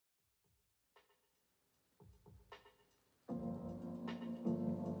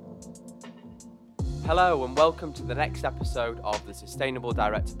Hello and welcome to the next episode of the Sustainable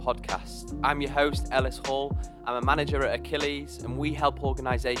Director podcast. I'm your host, Ellis Hall. I'm a manager at Achilles and we help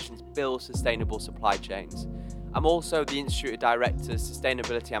organisations build sustainable supply chains. I'm also the Institute of Directors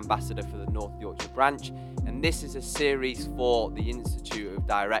Sustainability Ambassador for the North Yorkshire branch, and this is a series for the Institute of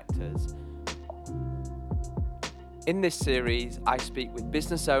Directors. In this series, I speak with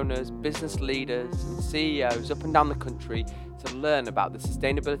business owners, business leaders and CEOs up and down the country to learn about the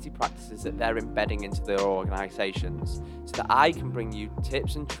sustainability practices that they're embedding into their organisations, so that I can bring you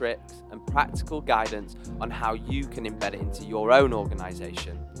tips and tricks and practical guidance on how you can embed it into your own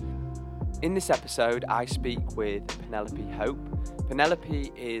organisation. In this episode, I speak with Penelope Hope.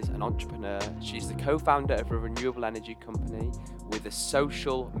 Penelope is an entrepreneur. She's the co-founder of a renewable energy company with a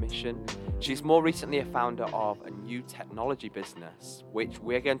social mission. She's more recently a founder of a new technology business, which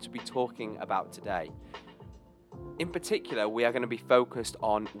we're going to be talking about today. In particular, we are going to be focused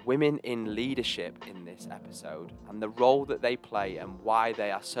on women in leadership in this episode and the role that they play and why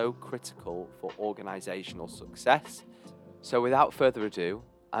they are so critical for organisational success. So without further ado,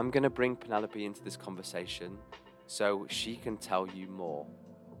 I'm going to bring Penelope into this conversation so she can tell you more.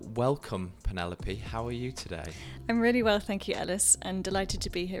 Welcome, Penelope. How are you today? I'm really well, thank you, Ellis, and delighted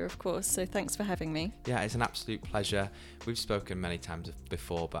to be here, of course, so thanks for having me. Yeah, it's an absolute pleasure. We've spoken many times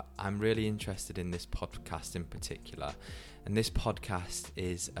before, but I'm really interested in this podcast in particular, and this podcast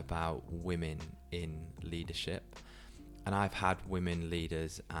is about women in leadership. And I've had women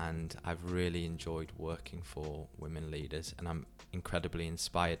leaders and I've really enjoyed working for women leaders and I'm incredibly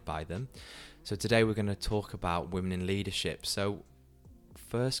inspired by them. So today we're going to talk about women in leadership. So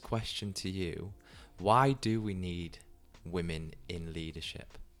first question to you, why do we need women in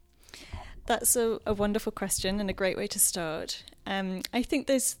leadership? That's a wonderful question and a great way to start. I think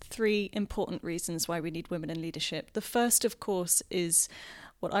there's three important reasons why we need women in leadership. The first, of course, is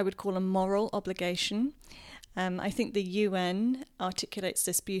what I would call a moral obligation. I think the UN articulates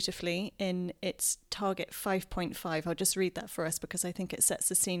this beautifully in its target 5.5. I'll just read that for us because I think it sets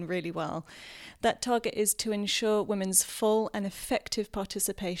the scene really well. That target is to ensure women's full and effective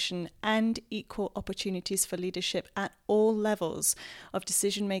participation and equal opportunities for leadership at all levels of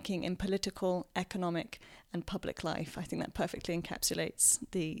decision-making in political, economic and public life. I think that perfectly encapsulates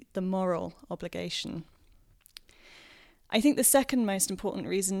the moral obligation. I think the second most important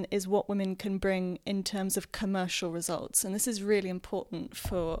reason is what women can bring in terms of commercial results. And this is really important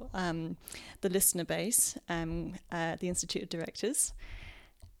for the listener base, the Institute of Directors.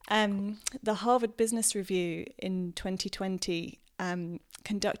 The Harvard Business Review in 2020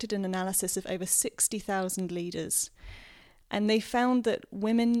 conducted an analysis of over 60,000 leaders. And they found that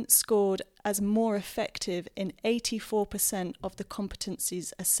women scored as more effective in 84% of the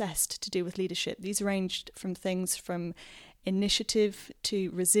competencies assessed to do with leadership. These ranged from things from initiative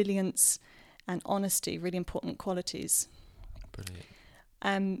to resilience and honesty, really important qualities.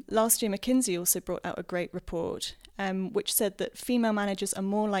 Brilliant. Last year, McKinsey also brought out a great report which said that female managers are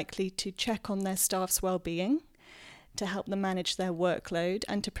more likely to check on their staff's well-being, to help them manage their workload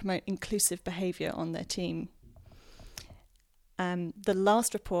and to promote inclusive behaviour on their team. The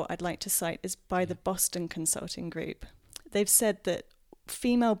last report I'd like to cite is by the Boston Consulting Group. They've said that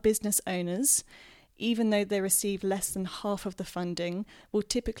female business owners, even though they receive less than half of the funding, will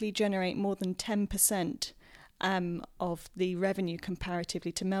typically generate more than 10% of the revenue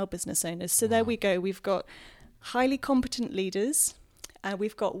comparatively to male business owners. So There we go. We've got highly competent leaders.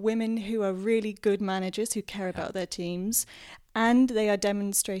 We've got women who are really good managers who care about their teams, and they are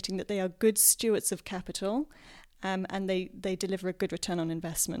demonstrating that they are good stewards of capital. And they deliver a good return on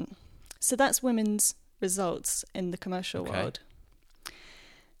investment. So that's women's results in the commercial world.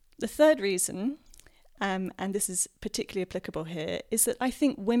 The third reason, and this is particularly applicable here, is that I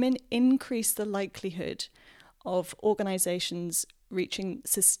think women increase the likelihood of organisations reaching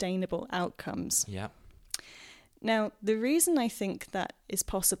sustainable outcomes. Yeah. Now, the reason I think that is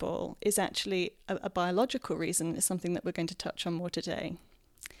possible is actually a biological reason. It's something that we're going to touch on more today.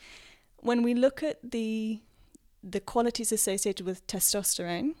 When we look at the qualities associated with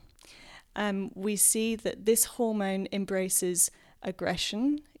testosterone, we see that this hormone embraces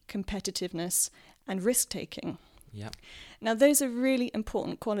aggression, competitiveness, and risk-taking. Yeah. Now, those are really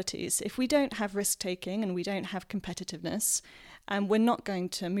important qualities. If we don't have risk-taking and we don't have competitiveness, we're not going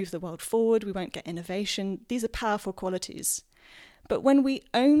to move the world forward, we won't get innovation. These are powerful qualities. But when we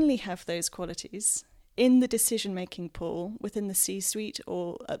only have those qualities in the decision-making pool within the C-suite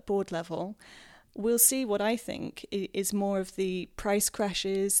or at board level, we'll see what I think is more of the price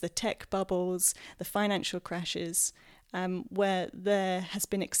crashes, the tech bubbles, the financial crashes, where there has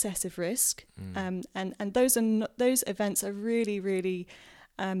been excessive risk. And those events are really, really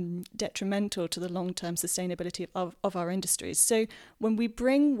detrimental to the long-term sustainability of our industries. So when we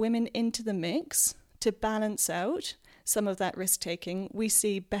bring women into the mix to balance out some of that risk-taking, we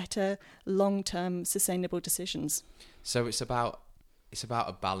see better long-term sustainable decisions. So it's about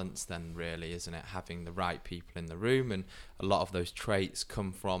a balance then, really, isn't it? Having the right people in the room, and a lot of those traits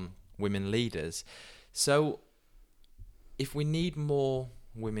come from women leaders. So if we need more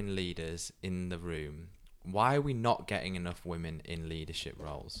women leaders in the room, why are we not getting enough women in leadership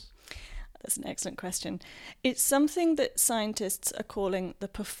roles? That's an excellent question. It's something that scientists are calling the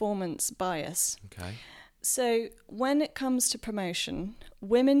performance bias. Okay. So when it comes to promotion,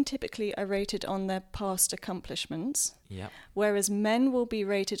 women typically are rated on their past accomplishments, whereas men will be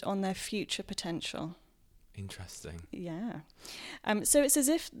rated on their future potential. Interesting. Yeah. So it's as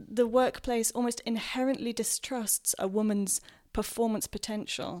if the workplace almost inherently distrusts a woman's performance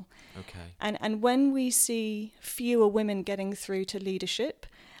potential. Okay. And when we see fewer women getting through to leadership,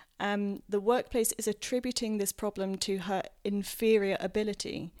 the workplace is attributing this problem to her inferior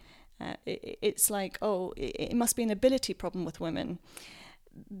ability. It's like, it must be an ability problem with women.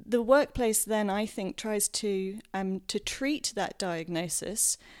 The workplace then, I think, tries to treat that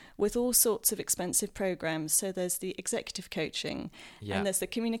diagnosis with all sorts of expensive programs. So there's the executive coaching, and there's the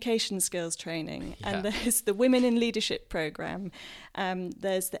communication skills training, and there's the Women in Leadership program.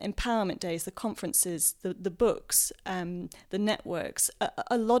 There's the empowerment days, the conferences, the books, the networks.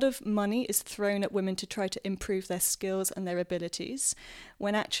 A lot of money is thrown at women to try to improve their skills and their abilities,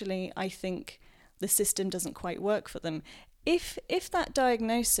 when actually I think the system doesn't quite work for them. If that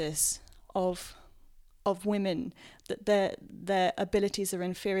diagnosis of women, that their abilities are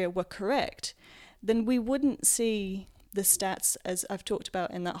inferior, were correct, then we wouldn't see the stats as I've talked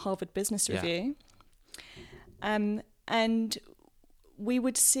about in that Harvard Business Review. And we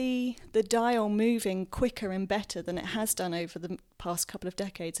would see the dial moving quicker and better than it has done over the past couple of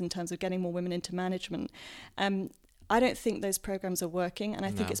decades in terms of getting more women into management. I don't think those programs are working, and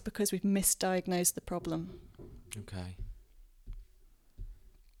I think it's because we've misdiagnosed the problem. Okay.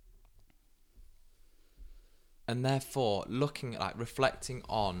 And therefore, reflecting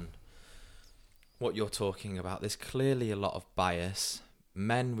on what you're talking about, there's clearly a lot of bias.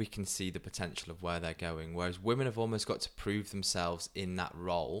 Men, we can see the potential of where they're going, whereas women have almost got to prove themselves in that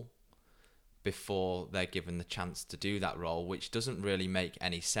role before they're given the chance to do that role, which doesn't really make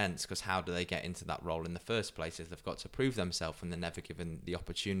any sense, because how do they get into that role in the first place if they've got to prove themselves and they're never given the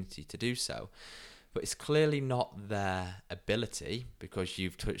opportunity to do so? But it's clearly not their ability, because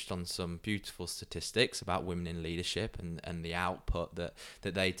you've touched on some beautiful statistics about women in leadership and the output that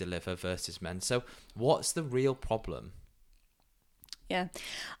they deliver versus men. So what's the real problem? Yeah,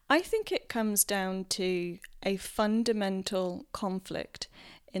 I think it comes down to a fundamental conflict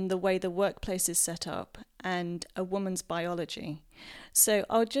in the way the workplace is set up and a woman's biology. So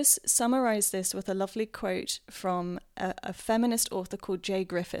I'll just summarize this with a lovely quote from a feminist author called Jay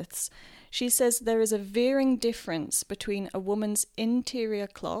Griffiths. She says, "There is a veering difference between a woman's interior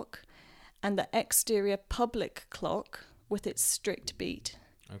clock and the exterior public clock with its strict beat."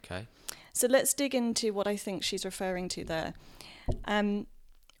 Okay. So let's dig into what I think she's referring to there.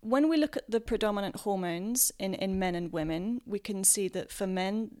 When we look at the predominant hormones in men and women, we can see that for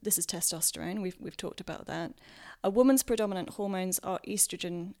men, this is testosterone. We've talked about that. A woman's predominant hormones are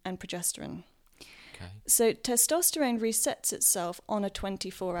estrogen and progesterone. Okay. So testosterone resets itself on a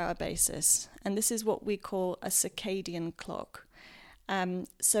 24-hour basis, and this is what we call a circadian clock.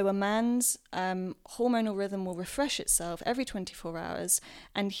 So a man's hormonal rhythm will refresh itself every 24 hours,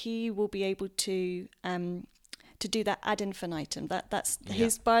 and he will be able to do that ad infinitum. That's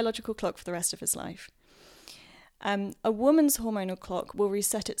his biological clock for the rest of his life. A woman's hormonal clock will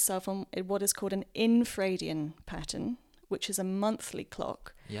reset itself on what is called an infradian pattern, which is a monthly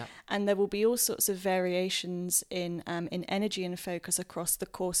clock. Yeah. And there will be all sorts of variations in energy and focus across the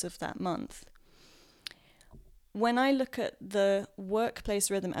course of that month. When I look at the workplace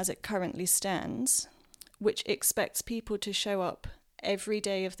rhythm as it currently stands, which expects people to show up every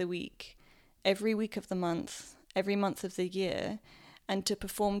day of the week, every week of the month, every month of the year, and to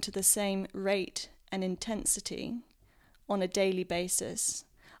perform to the same rate and intensity on a daily basis,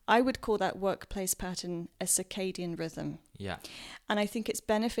 I would call that workplace pattern a circadian rhythm. Yeah. And I think it's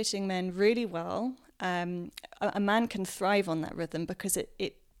benefiting men really well. A man can thrive on that rhythm because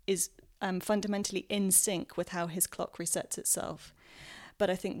it is fundamentally in sync with how his clock resets itself. But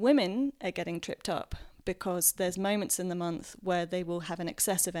I think women are getting tripped up because there's moments in the month where they will have an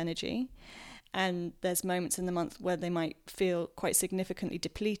excess of energy, and there's moments in the month where they might feel quite significantly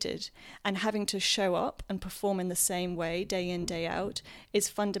depleted, and having to show up and perform in the same way day in, day out is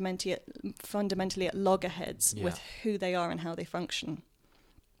fundamentally at loggerheads with who they are and how they function.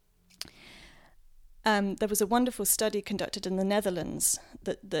 There was a wonderful study conducted in the Netherlands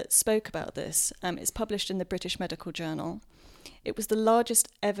that spoke about this. It's published in the British Medical Journal. It was the largest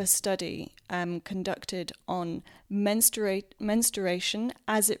ever study conducted on menstruation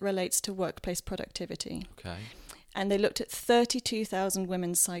as it relates to workplace productivity. Okay. And they looked at 32,000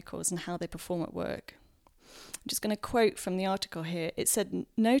 women's cycles and how they perform at work. I'm just going to quote from the article here. It said,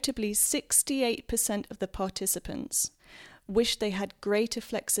 notably, 68% of the participants wished they had greater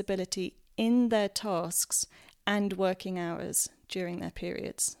flexibility in their tasks and working hours during their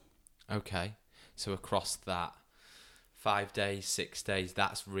periods. Okay. So across that 5 days, 6 days,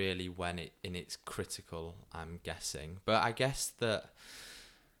 that's really when it's critical, I'm guessing. But I guess that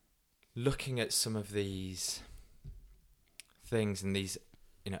looking at some of these things and these,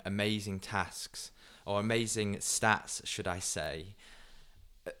 amazing tasks or amazing stats, should I say,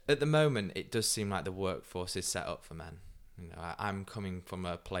 at the moment it does seem like the workforce is set up for men. I'm coming from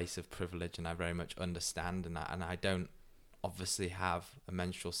a place of privilege, and I very much understand, and I don't obviously have a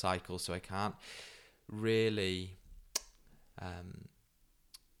menstrual cycle, so I can't really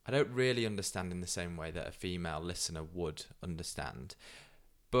I don't really understand in the same way that a female listener would understand.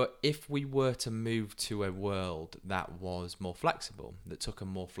 But if we were to move to a world that was more flexible, that took a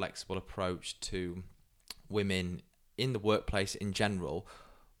more flexible approach to women in the workplace in general,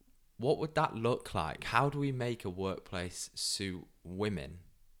 what would that look like? How do we make a workplace suit women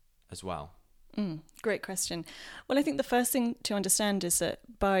as well? Great question. Well, I think the first thing to understand is that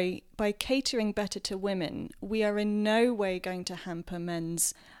by catering better to women, we are in no way going to hamper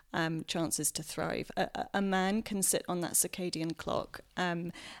men's chances to thrive. A man can sit on that circadian clock,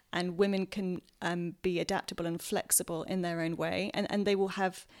 and women can be adaptable and flexible in their own way, and it will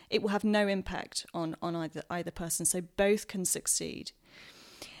have no impact on either person. So both can succeed.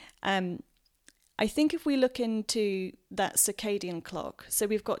 I think if we look into that circadian clock, so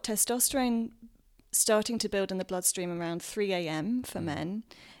we've got testosterone starting to build in the bloodstream around 3 a.m. for men.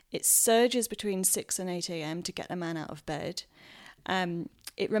 It surges between 6 and 8 a.m. to get a man out of bed.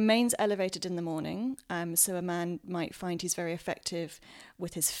 It remains elevated in the morning, so a man might find he's very effective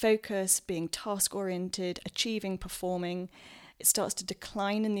with his focus, being task-oriented, achieving, performing. It starts to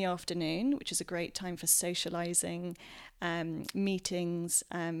decline in the afternoon, which is a great time for socializing, meetings,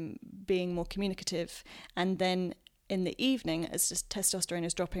 being more communicative. And then in the evening, as just testosterone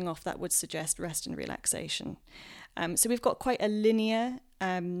is dropping off, that would suggest rest and relaxation. So we've got quite a linear,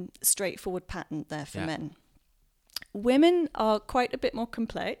 straightforward pattern there for men. Women are quite a bit more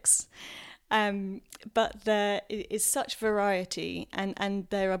complex, but there is such variety, and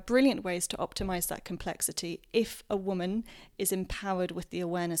there are brilliant ways to optimize that complexity if a woman is empowered with the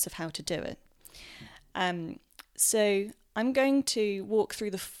awareness of how to do it. So I'm going to walk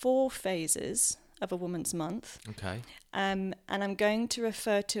through the 4 phases of a woman's month. Okay. And I'm going to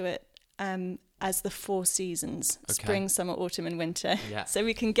refer to it as the 4 seasons: spring, summer, autumn, and winter. Yeah. So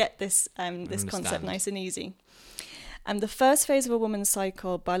we can get this concept nice and easy. The first phase of a woman's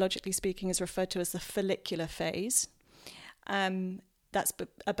cycle, biologically speaking, is referred to as the follicular phase. That's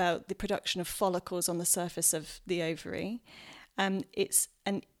about the production of follicles on the surface of the ovary. It's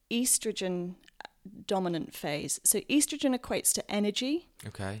an estrogen dominant phase. So estrogen equates to energy,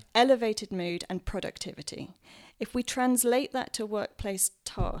 elevated mood, and productivity. If we translate that to workplace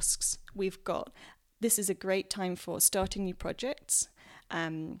tasks, we've got, this is a great time for starting new projects,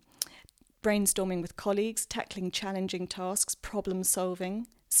 brainstorming with colleagues, tackling challenging tasks, problem solving,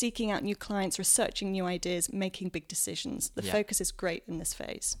 seeking out new clients, researching new ideas, making big decisions. The focus is great in this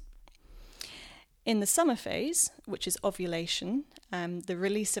phase. In the summer phase, which is ovulation, the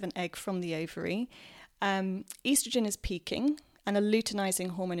release of an egg from the ovary, estrogen is peaking and a luteinizing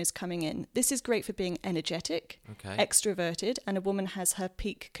hormone is coming in. This is great for being energetic, extroverted, and a woman has her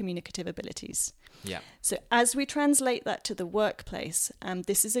peak communicative abilities. Yeah. So as we translate that to the workplace,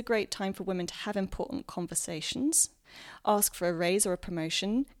 this is a great time for women to have important conversations, ask for a raise or a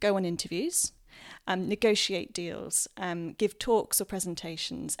promotion, go on interviews, negotiate deals, give talks or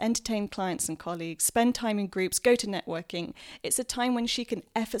presentations, entertain clients and colleagues, spend time in groups, go to networking. It's a time when she can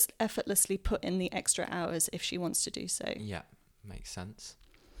effortlessly put in the extra hours if she wants to do so. Yeah, makes sense.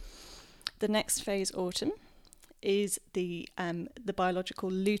 The next phase, autumn, is the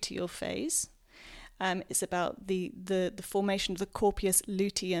biological luteal phase. It's about the formation of the corpus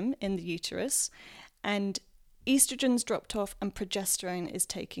luteum in the uterus, and estrogen's dropped off and progesterone is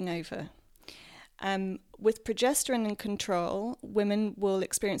taking over. With progesterone in control, women will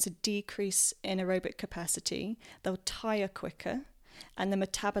experience a decrease in aerobic capacity. They'll tire quicker, and the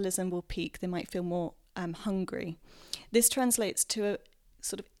metabolism will peak. They might feel more hungry. This translates to a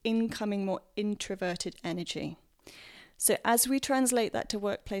sort of incoming, more introverted energy. So as we translate that to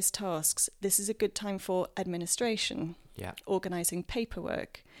workplace tasks, this is a good time for administration, organising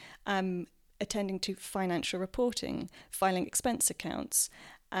paperwork, attending to financial reporting, filing expense accounts,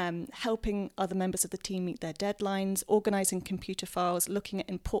 helping other members of the team meet their deadlines, organising computer files, looking at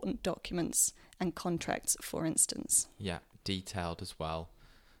important documents and contracts, for instance. Yeah, detailed as well,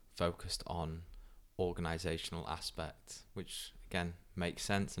 focused on organisational aspects, which again makes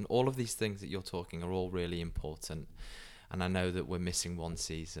sense. And all of these things that you're talking are all really important. And I know that we're missing one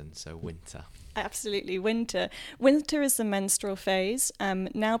season, so winter. Absolutely, winter. Winter is the menstrual phase.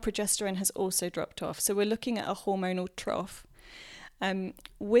 Now progesterone has also dropped off. So we're looking at a hormonal trough.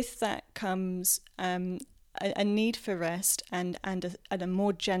 With that comes a need for rest and a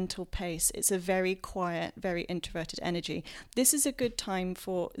more gentle pace. It's a very quiet, very introverted energy. This is a good time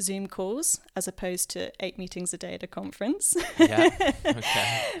for Zoom calls as opposed to 8 meetings a day at a conference. Yeah,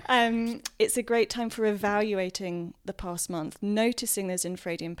 okay. It's a great time for evaluating the past month, noticing those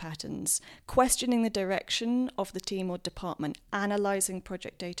infradian patterns, questioning the direction of the team or department, analysing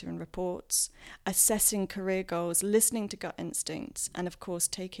project data and reports, assessing career goals, listening to gut instincts, and of course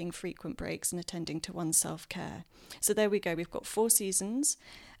taking frequent breaks and attending to one's self-care. So there we go. We've got 4 seasons,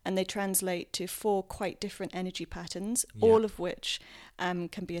 and they translate to 4 quite different energy patterns, all of which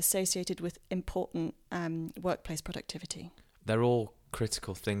can be associated with important workplace productivity. They're all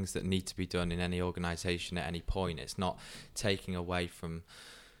critical things that need to be done in any organisation at any point. It's not taking away from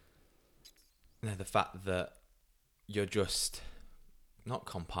the fact that you're just not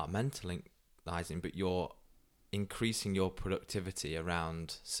compartmentalising, but you're increasing your productivity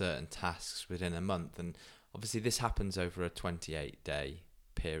around certain tasks within a month. And obviously this happens over a 28-day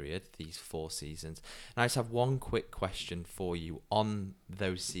period, these 4 seasons. And I just have one quick question for you on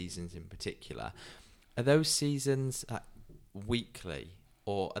those seasons in particular. Are those seasons weekly,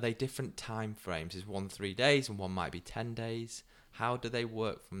 or are they different time frames? Is one 3 days and one might be 10 days? How do they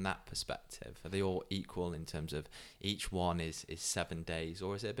work from that perspective? Are they all equal in terms of each one is 7 days,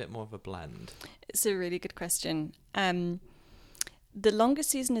 or is it a bit more of a blend? It's a really good question. The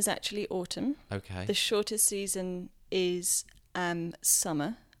longest season is actually autumn. Okay. The shortest season is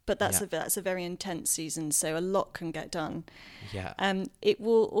summer, but that's a very intense season, so a lot can get done. Yeah. It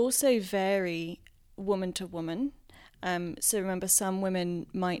will also vary woman to woman. So remember, some women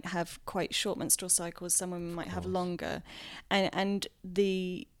might have quite short menstrual cycles, some women might have longer. And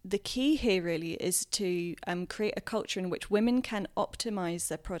the key here really is to create a culture in which women can optimize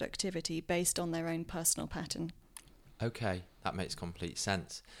their productivity based on their own personal pattern. Okay, that makes complete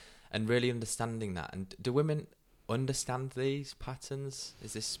sense. And really understanding that. And do women understand these patterns?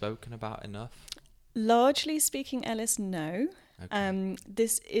 Is this spoken about enough? Largely speaking, Ellis, no. Okay.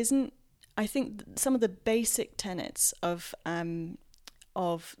 This isn't. I think some of the basic tenets of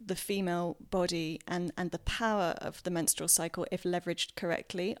the female body and the power of the menstrual cycle, if leveraged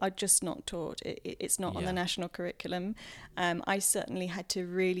correctly, are just not taught. It's not on the national curriculum. I certainly had to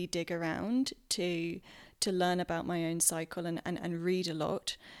really dig around to learn about my own cycle and read a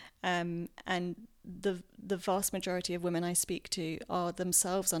lot. And the vast majority of women I speak to are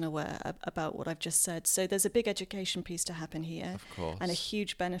themselves unaware about what I've just said. So there's a big education piece to happen here. Of course. And a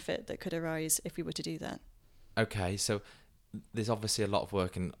huge benefit that could arise if we were to do that. Okay, so there's obviously a lot of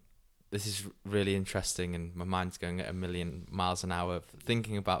work, and this is really interesting, and my mind's going at 1,000,000 miles an hour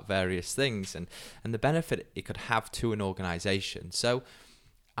thinking about various things and the benefit it could have to an organisation. So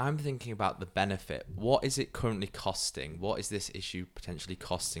I'm thinking about the benefit. What is it currently costing? What is this issue potentially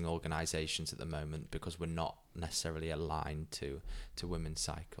costing organisations at the moment, because we're not necessarily aligned to women's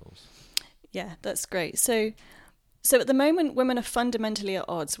cycles? Yeah, that's great. So at the moment, women are fundamentally at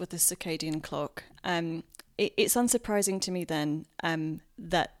odds with the circadian clock. It's unsurprising to me then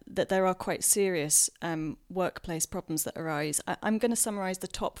that there are quite serious workplace problems that arise. I'm going to summarise the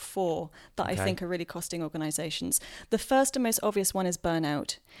top 4 that I think are really costing organisations. The first and most obvious one is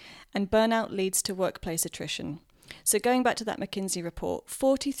burnout. And burnout leads to workplace attrition. So going back to that McKinsey report,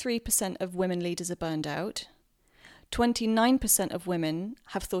 43% of women leaders are burned out. 29% of women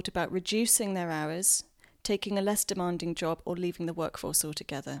have thought about reducing their hours, taking a less demanding job, or leaving the workforce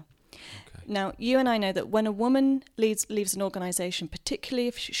altogether. Okay. Now, you and I know that when a woman leaves an organisation, particularly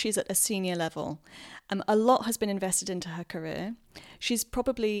if she's at a senior level, a lot has been invested into her career. She's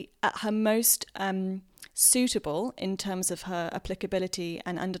probably at her most suitable in terms of her applicability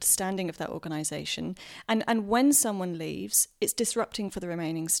and understanding of that organisation. And when someone leaves, it's disrupting for the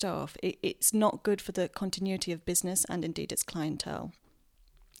remaining staff. It's not good for the continuity of business and indeed its clientele.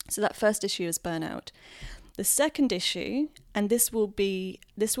 So that first issue is burnout. The second issue, and this will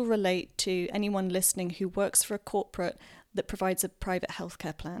relate to anyone listening who works for a corporate that provides a private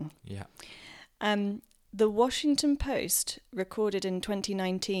healthcare plan. Yeah. The Washington Post recorded in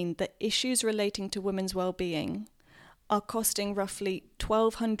 2019 that issues relating to women's well-being are costing roughly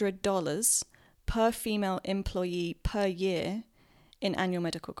 $1,200 per female employee per year in annual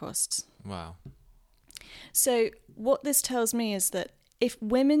medical costs. Wow. So what this tells me is that if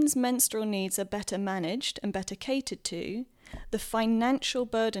women's menstrual needs are better managed and better catered to, the financial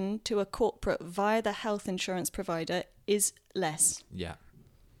burden to a corporate via the health insurance provider is less. Yeah.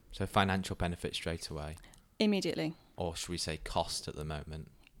 So financial benefit straight away. Immediately. Or should we say cost at the moment?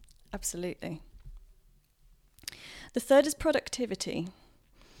 Absolutely. The third is productivity.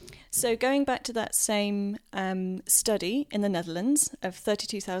 So going back to that same study in the Netherlands of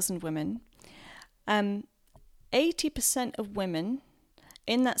 32,000 women, 80% of women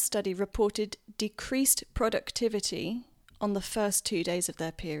in that study reported decreased productivity on the first 2 days of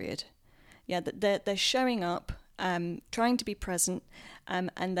their period. Yeah, that they're showing up, trying to be present,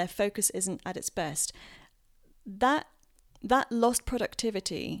 and their focus isn't at its best. That lost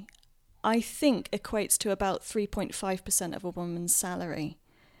productivity, I think, equates to about 3.5% of a woman's salary.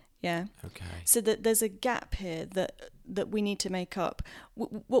 Yeah. Okay. So that there's a gap here that we need to make up.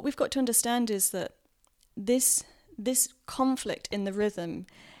 What we've got to understand is that this conflict in the rhythm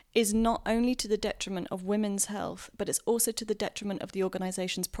is not only to the detriment of women's health, but it's also to the detriment of the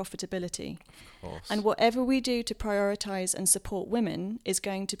organisation's profitability. Of course. And whatever we do to prioritise and support women is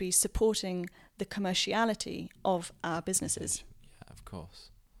going to be supporting the commerciality of our businesses. Yeah, of course.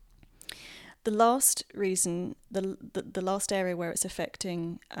 The last reason, the last area where it's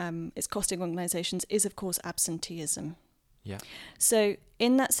affecting, it's costing organisations is, of course, absenteeism. Yeah. So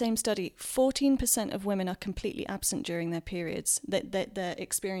in that same study, 14% of women are completely absent during their periods. They're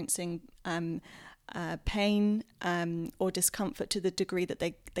experiencing pain or discomfort to the degree that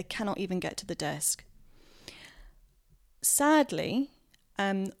they cannot even get to the desk. Sadly,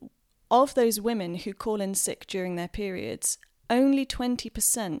 of those women who call in sick during their periods, only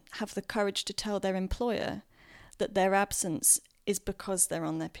 20% have the courage to tell their employer that their absence is because they're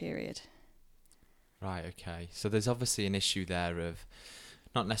on their period. Right, okay. So there's obviously an issue there of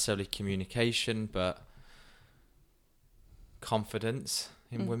not necessarily communication, but confidence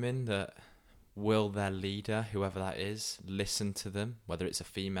in women, that will their leader, whoever that is, listen to them, whether it's a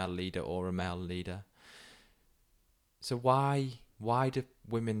female leader or a male leader. So why do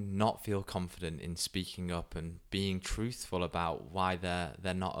women not feel confident in speaking up and being truthful about why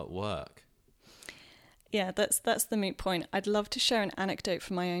they're not at work? Yeah, that's the moot point. I'd love to share an anecdote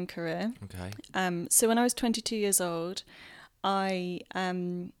from my own career. Okay. So when I was 22 years old, I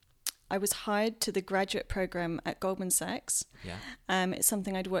was hired to the graduate program at Goldman Sachs. Yeah. It's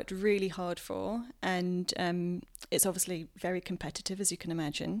something I'd worked really hard for, and it's obviously very competitive, as you can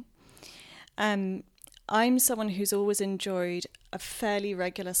imagine. I'm someone who's always enjoyed a fairly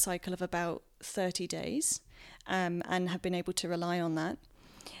regular cycle of about 30 days, and have been able to rely on that.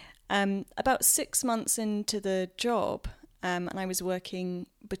 About 6 months into the job, and I was working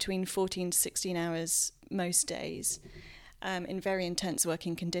between 14 to 16 hours most days, in very intense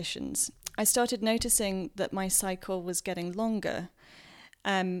working conditions, I started noticing that my cycle was getting longer,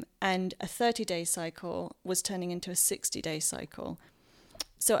 and a 30-day cycle was turning into a 60-day cycle.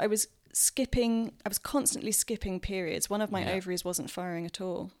 So I was constantly skipping periods. One of my ovaries wasn't firing at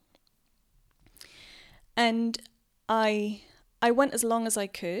all. And I went as long as I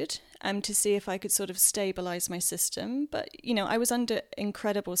could to see if I could sort of stabilize my system. But, I was under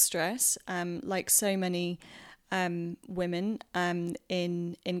incredible stress, like so many women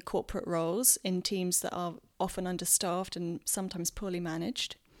in corporate roles, in teams that are often understaffed and sometimes poorly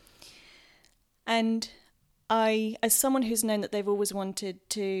managed. And I, as someone who's known that they've always wanted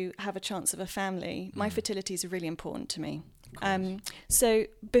to have a chance of a family, my fertility is really important to me. So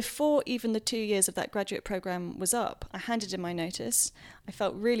before even the 2 years of that graduate program was up, I handed in my notice. I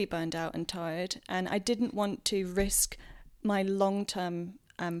felt really burned out and tired, and I didn't want to risk my long-term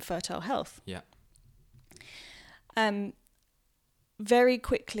fertile health. Yeah. Very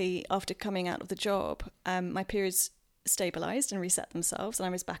quickly after coming out of the job, my periods stabilized and reset themselves, and I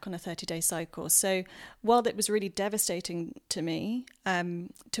was back on a 30-day cycle. So while it was really devastating to me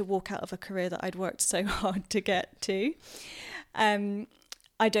to walk out of a career that I'd worked so hard to get to,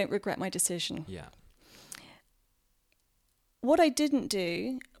 I don't regret my decision. Yeah. What I didn't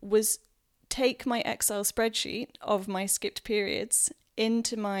do was take my Excel spreadsheet of my skipped periods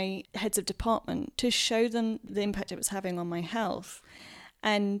into my heads of department to show them the impact it was having on my health.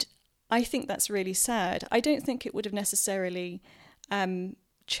 And I think that's really sad. I don't think it would have necessarily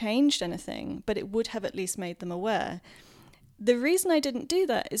changed anything, but it would have at least made them aware. The reason I didn't do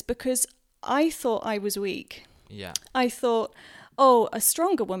that is because I thought I was weak. Yeah. I thought, oh, a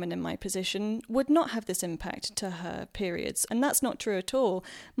stronger woman in my position would not have this impact to her periods. And that's not true at all.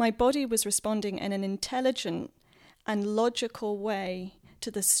 My body was responding in an intelligent and logical way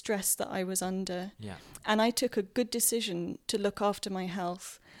to the stress that I was under. Yeah. And I took a good decision to look after my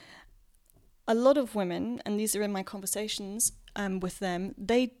health. A lot of women, and these are in my conversations with them,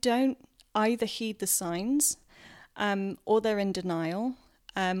 they don't either heed the signs or they're in denial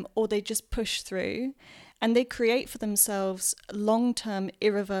or they just push through. And they create for themselves long-term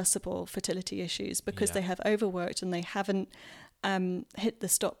irreversible fertility issues because they have overworked and they haven't hit the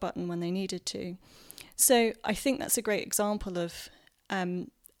stop button when they needed to. So I think that's a great example of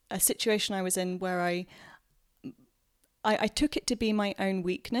a situation I was in where I took it to be my own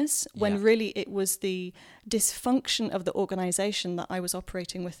weakness when really it was the dysfunction of the organization that I was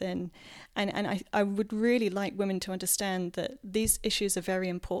operating within. And I would really like women to understand that these issues are very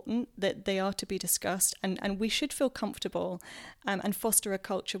important, that they are to be discussed, and we should feel comfortable and foster a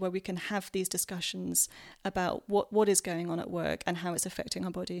culture where we can have these discussions about what is going on at work and how it's affecting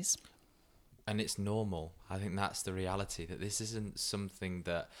our bodies. And it's normal. I think that's the reality, that this isn't something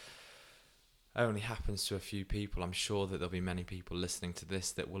that only happens to a few people. I'm sure that there'll be many people listening to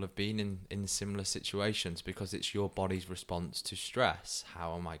this that will have been in similar situations, because it's your body's response to stress.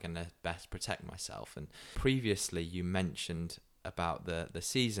 How am I going to best protect myself? And previously you mentioned about the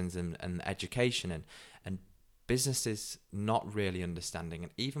seasons and education and businesses not really understanding,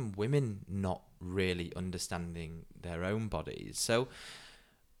 and even women not really understanding their own bodies. So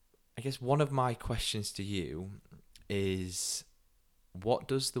I guess one of my questions to you is, what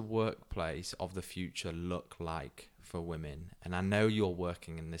does the workplace of the future look like for women? And I know you're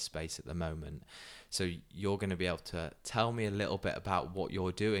working in this space at the moment, so you're going to be able to tell me a little bit about what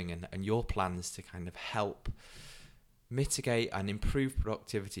you're doing and your plans to kind of help mitigate and improve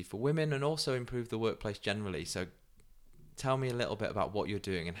productivity for women and also improve the workplace generally. So tell me a little bit about what you're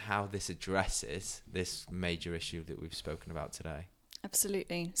doing and how this addresses this major issue that we've spoken about today.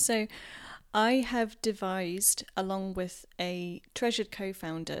 Absolutely. So I have devised, along with a treasured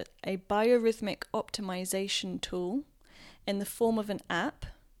co-founder, a biorhythmic optimization tool in the form of an app,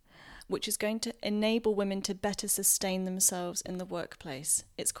 which is going to enable women to better sustain themselves in the workplace.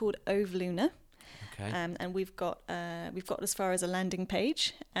 It's called Oveluna. Okay. And we've got as far as a landing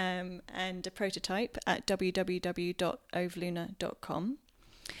page and a prototype at www.oveluna.com.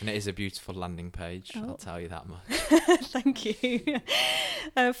 And it is a beautiful landing page, I'll tell you that much. Thank you.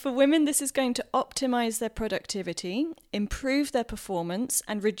 For women, this is going to optimize their productivity, improve their performance,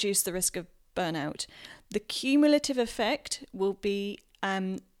 and reduce the risk of burnout. The cumulative effect will be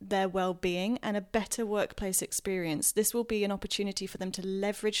their well-being and a better workplace experience. This will be an opportunity for them to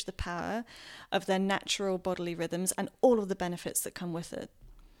leverage the power of their natural bodily rhythms and all of the benefits that come with it.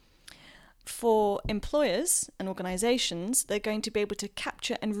 For employers and organizations, they're going to be able to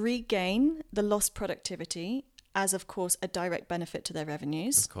capture and regain the lost productivity as, of course, a direct benefit to their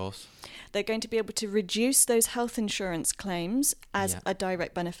revenues. Of course. They're going to be able to reduce those health insurance claims as a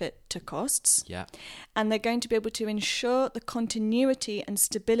direct benefit to costs. Yeah. And they're going to be able to ensure the continuity and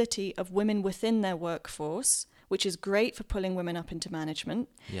stability of women within their workforce, which is great for pulling women up into management.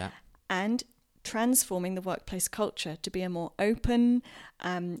 Yeah. And transforming the workplace culture to be a more open,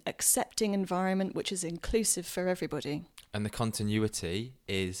 accepting environment which is inclusive for everybody. And the continuity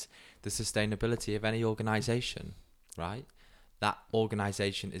is the sustainability of any organisation, right? That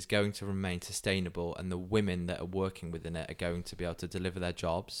organisation is going to remain sustainable, and the women that are working within it are going to be able to deliver their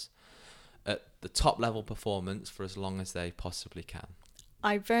jobs at the top level performance for as long as they possibly can.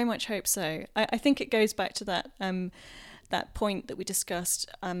 I very much hope so. I think it goes back to that point that we discussed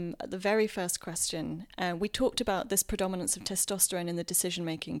at the very first question. We talked about this predominance of testosterone in the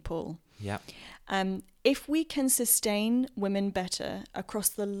decision-making pool. Yeah. If we can sustain women better across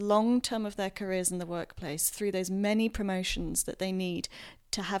the long term of their careers in the workplace through those many promotions that they need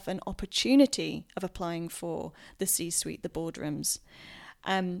to have an opportunity of applying for the C-suite, the boardrooms,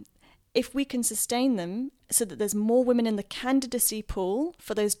 if we can sustain them so that there's more women in the candidacy pool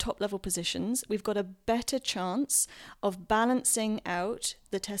for those top-level positions, we've got a better chance of balancing out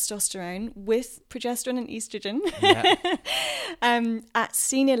the testosterone with progesterone and estrogen at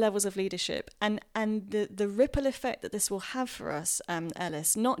senior levels of leadership. And the ripple effect that this will have for us,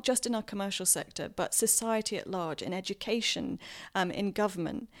 Ellis, not just in our commercial sector, but society at large, in education, in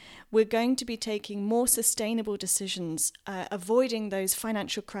government, we're going to be taking more sustainable decisions, avoiding those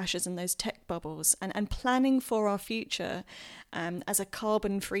financial crashes and those tech bubbles, and planning for our future as a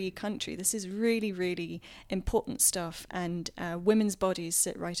carbon-free country. This is really, really important stuff, and women's bodies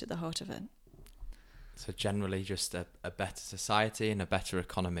sit right at the heart of it. So generally just a better society and a better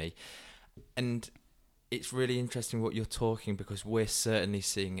economy. And it's really interesting what you're talking, because we're certainly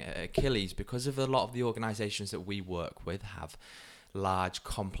seeing it at Achilles, because of a lot of the organisations that we work with have large,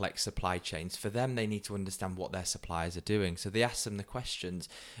 complex supply chains. For them, they need to understand what their suppliers are doing. So they ask them the questions,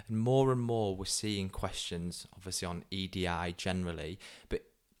 and more we're seeing questions, obviously on EDI generally, but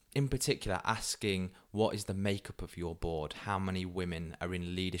in particular asking what is the makeup of your board, how many women are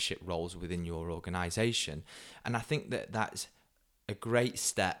in leadership roles within your organisation. And I think that that's a great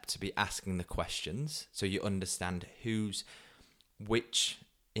step to be asking the questions, so you understand which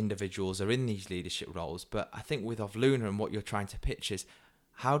individuals are in these leadership roles. But I think with Ovluna and what you're trying to pitch is,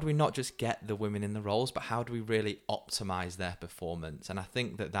 how do we not just get the women in the roles, but how do we really optimize their performance? And I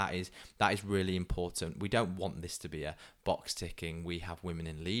think that is really important. We don't want this to be a box ticking, we have women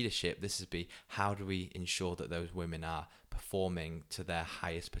in leadership. This is how do we ensure that those women are performing to their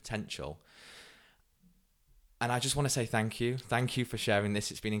highest potential? And I just want to say thank you. Thank you for sharing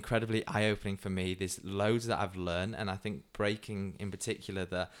this. It's been incredibly eye-opening for me. There's loads that I've learned, and I think breaking, in particular,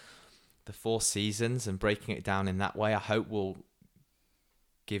 the 4 seasons and breaking it down in that way, I hope will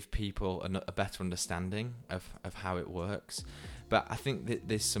give people a better understanding of how it works. But I think that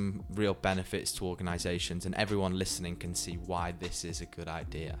there's some real benefits to organisations, and everyone listening can see why this is a good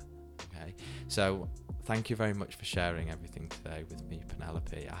idea. Okay, so thank you very much for sharing everything today with me,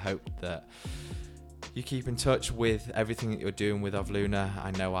 Penelope. I hope that you keep in touch with everything that you're doing with Ovluna.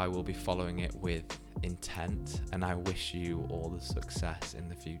 I know I will be following it with intent, and I wish you all the success in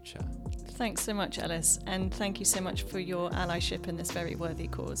the future. Thanks so much, Ellis, and thank you so much for your allyship in this very worthy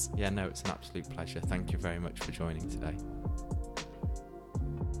cause. Yeah, no, it's an absolute pleasure. Thank you very much for joining today.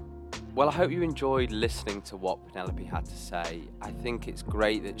 Well, I hope you enjoyed listening to what Penelope had to say. I think it's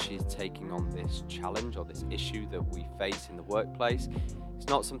great that she's taking on this challenge or this issue that we face in the workplace. It's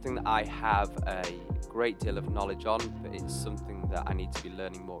not something that I have a great deal of knowledge on, but it's something that I need to be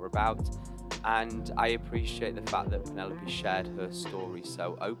learning more about. And I appreciate the fact that Penelope shared her story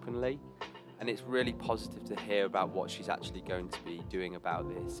so openly. And it's really positive to hear about what she's actually going to be doing about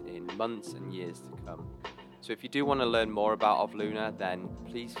this in months and years to come. So if you do want to learn more about Ovluna, then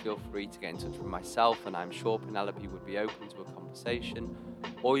please feel free to get in touch with myself, and I'm sure Penelope would be open to a conversation.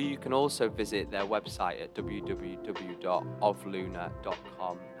 Or you can also visit their website at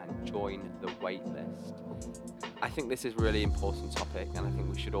www.ovluna.com and join the waitlist. I think this is a really important topic, and I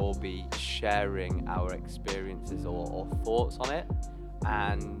think we should all be sharing our experiences or thoughts on it.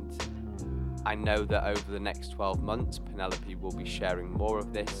 And I know that over the next 12 months, Penelope will be sharing more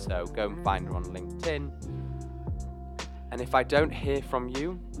of this, so go and find her on LinkedIn. And if I don't hear from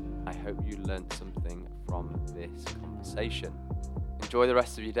you, I hope you learned something from this conversation. Enjoy the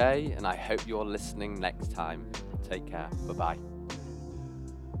rest of your day, and I hope you're listening next time. Take care. Bye-bye.